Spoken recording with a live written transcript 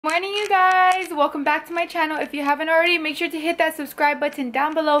Morning, you guys. Welcome back to my channel. If you haven't already, make sure to hit that subscribe button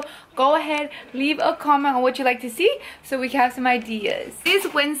down below. Go ahead, leave a comment on what you'd like to see so we can have some ideas. It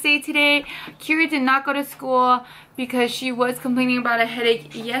is Wednesday today. Kira did not go to school because she was complaining about a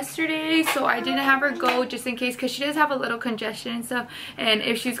headache yesterday, so I didn't have her go just in case, because she does have a little congestion and stuff, and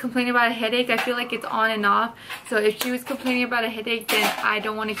if she's complaining about a headache, I feel like it's on and off. So if she was complaining about a headache, then I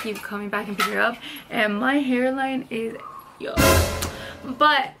don't want to keep coming back and pick her up. And my hairline is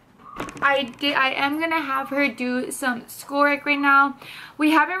but I am gonna have her do some schoolwork right now. We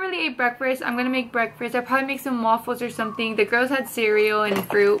haven't really ate breakfast. I'm gonna make breakfast. I'll probably make some waffles or something. The girls had cereal and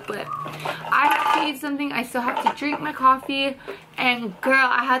fruit, but I have to eat something. I still have to drink my coffee. And girl,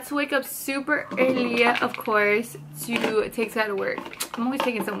 I had to wake up super early, of course, to take Sky to work. I'm always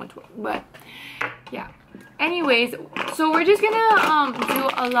taking someone to work, but yeah. Anyways, so we're just gonna do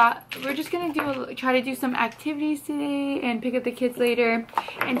a lot. We're just gonna try to do some activities today and pick up the kids later.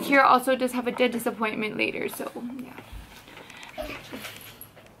 And Kira also does have a dentist appointment later, so yeah.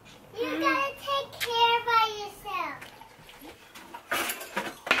 You gotta take care by yourself.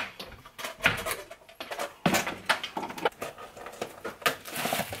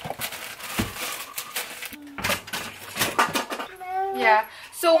 Yeah.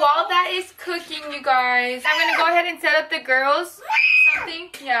 So while that is cooking, you guys, I'm gonna go ahead and set up the girls something.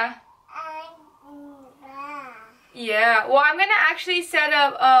 Yeah. Yeah. Well, I'm gonna actually set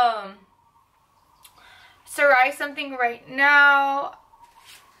up Sarai something right now.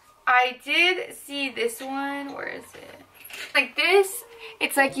 I did see this one. Where is it? Like this.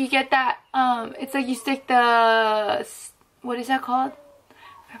 It's like you get that. It's like you stick the. What is that called?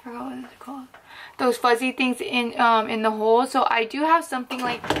 I forgot what it's called. Those fuzzy things in the hole. So I do have something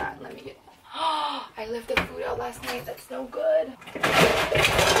like that. Let me get. Oh, I left the food out last night. That's no good.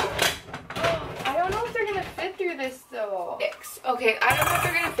 I don't know if they're gonna fit through this though. Okay, I don't know if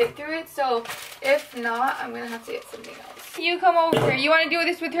they're gonna fit through it. So if not, I'm gonna have to get something else. You come over here. You want to do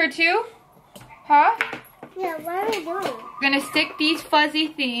this with her too? Huh? Yeah. What are we doing? We're gonna stick these fuzzy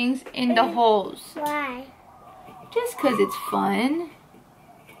things in the holes. Why? Just cause it's fun.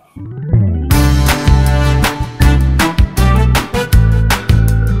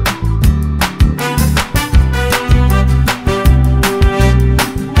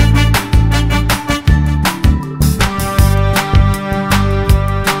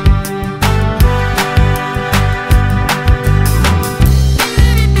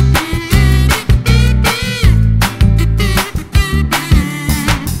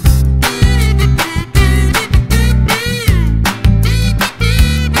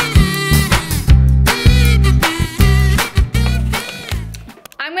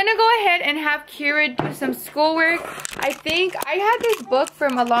 Kira do some schoolwork. I think I had this book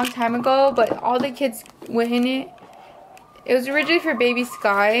from a long time ago, but all the kids went in it. It was originally for baby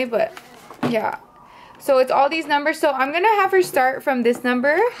Sky, but yeah. So it's all these numbers. So I'm gonna have her start from this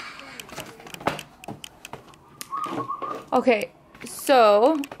number. Okay,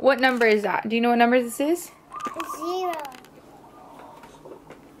 so what number is that? Do you know what number this is? 0.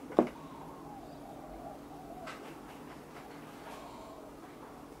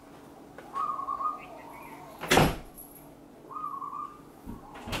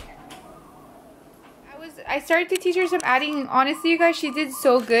 I started to teach her some adding, and honestly, you guys, she did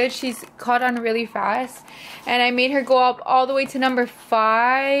so good. She's caught on really fast. And I made her go up all the way to number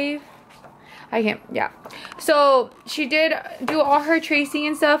 5. Yeah. So she did do all her tracing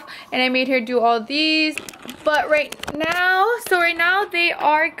and stuff, and I made her do all these. But right now they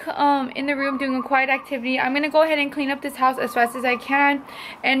are in the room doing a quiet activity. I'm gonna go ahead and clean up this house as fast as I can,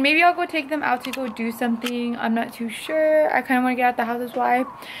 and maybe I'll go take them out to go do something. I'm not too sure. I kind of want to get out the house, that's why.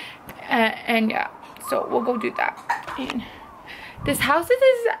 And yeah. So we'll go do that. And this house is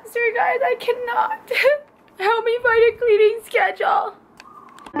a disaster, guys. I cannot. Help me find a cleaning schedule.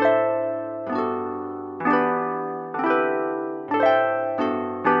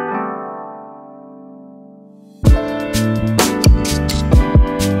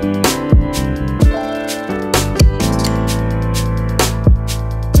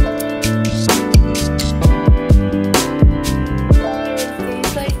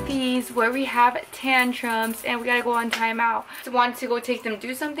 Where we have tantrums and we gotta go on timeout. I want to go take them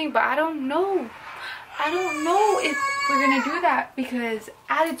do something, but I don't know if we're gonna do that because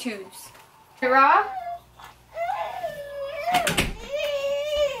attitudes. Kira,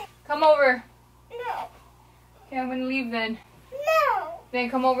 come over. No. Okay, I'm gonna leave then. No. Then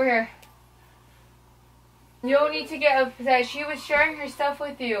come over here. You don't need to get upset. She was sharing her stuff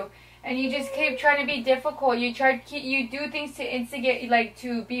with you. And you just keep trying to be difficult. You do things to instigate, like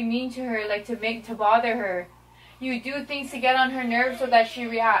to be mean to her, like to bother her. You do things to get on her nerves so that she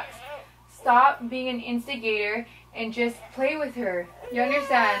reacts. Stop being an instigator and just play with her. You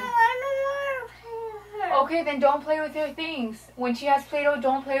understand? Okay, then don't play with her things. When she has Play-Doh,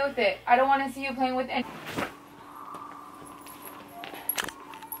 don't play with it. I don't want to see you playing with any...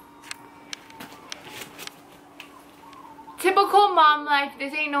 Typical mom life.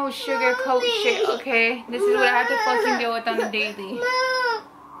 This ain't no sugarcoat shit, okay? This is what I have to fucking deal with on the daily.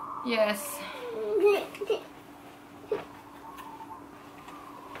 Yes.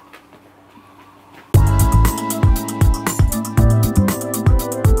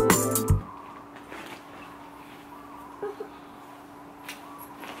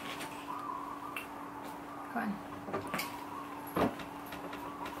 Come on.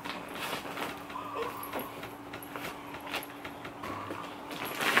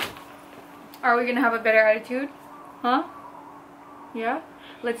 Are we gonna have a better attitude? Huh? Yeah?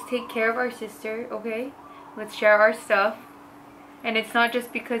 Let's take care of our sister, okay? Let's share our stuff. And it's not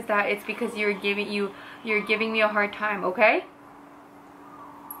just because that, it's because you're giving me a hard time, okay?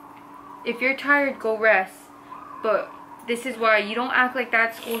 If you're tired, go rest. But this is why you don't act like that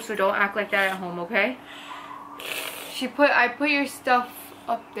at school, so don't act like that at home, okay? I put your stuff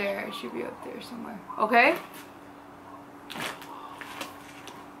up there. It should be up there somewhere. Okay?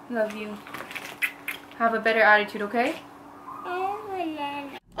 Love you. Have a better attitude, okay?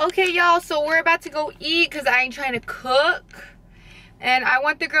 Okay, y'all, so we're about to go eat because I ain't trying to cook. And I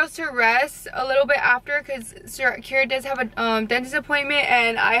want the girls to rest a little bit after because Kira does have a dentist appointment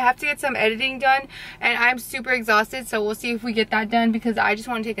and I have to get some editing done. And I'm super exhausted, so we'll see if we get that done because I just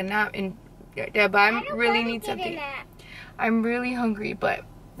want to take a nap. And but I really need something. I'm really hungry, but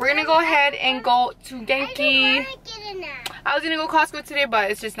we're gonna go ahead and go to Genki. I was gonna go Costco today,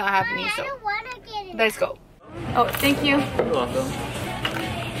 but it's just not happening. So let's go. Oh, thank you. You're welcome.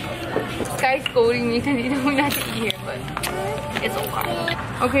 This guy's scolding me because he told me not to eat here, but it's a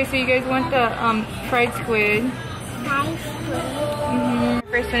lot. Okay, so you guys want the fried squid. Fried squid.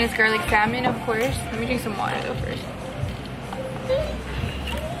 First one is garlic salmon, of course. Let me drink some water though first.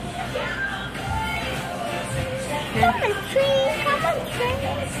 Come on, trees. Come on, trees.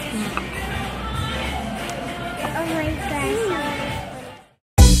 Oh my gosh.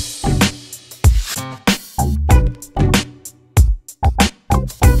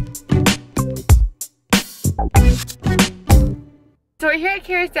 So we're here at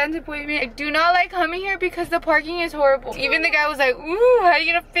Kira's dentist appointment. I do not like coming here because the parking is horrible. Even the guy was like, ooh, how are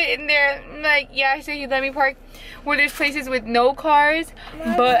you gonna fit in there? I'm like, yeah, so he let me park where there's places with no cars,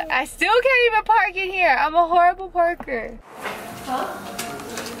 but I still can't even park in here. I'm a horrible parker. Huh?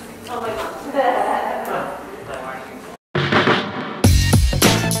 Oh my god.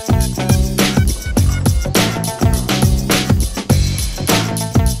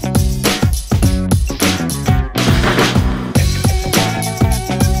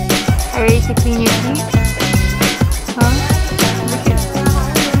 Ready to clean your teeth? Huh? Look at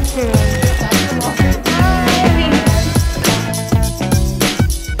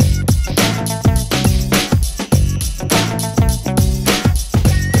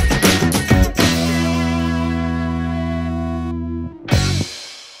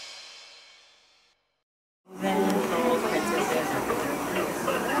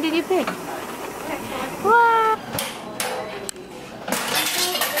What did you pick? Wow!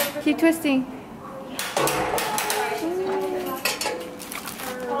 Keep twisting.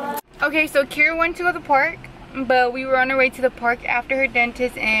 Okay, so Kira went to the park, but we were on our way to the park after her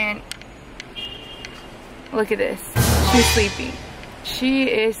dentist, and look at this. She's sleepy. She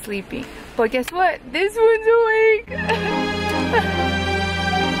is sleepy. But guess what? This one's awake.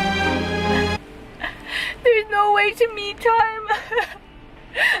 There's no way to me time.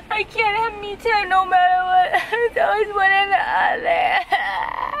 I can't have me time no matter what. It's always one or the other.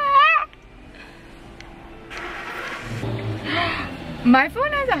 My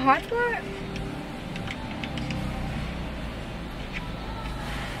phone has a hotspot?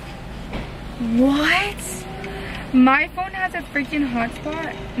 What? My phone has a freaking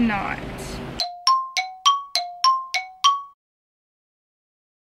hotspot? Not.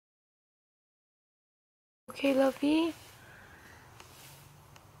 Okay, lovey.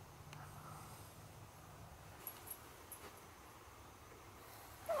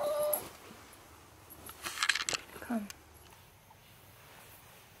 Come.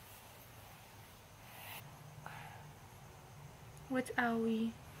 What's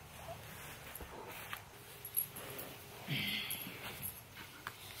owie?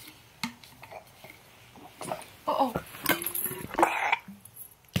 Uh-oh.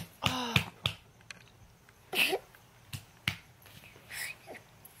 Oh.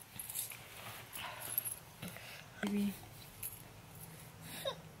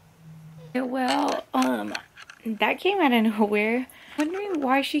 Well, that came out of nowhere. Wondering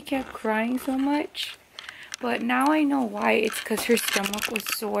why she kept crying so much. But now I know why. It's because her stomach was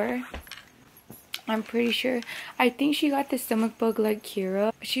sore. I'm pretty sure. I think she got the stomach bug like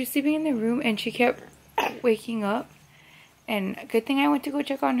Kira. She was sleeping in the room and she kept waking up. And good thing I went to go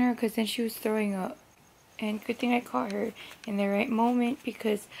check on her because then she was throwing up. And good thing I caught her in the right moment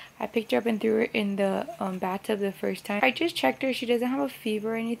because I picked her up and threw her in the bathtub the first time. I just checked her. She doesn't have a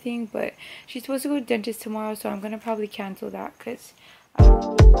fever or anything, but she's supposed to go to the dentist tomorrow, so I'm going to probably cancel that because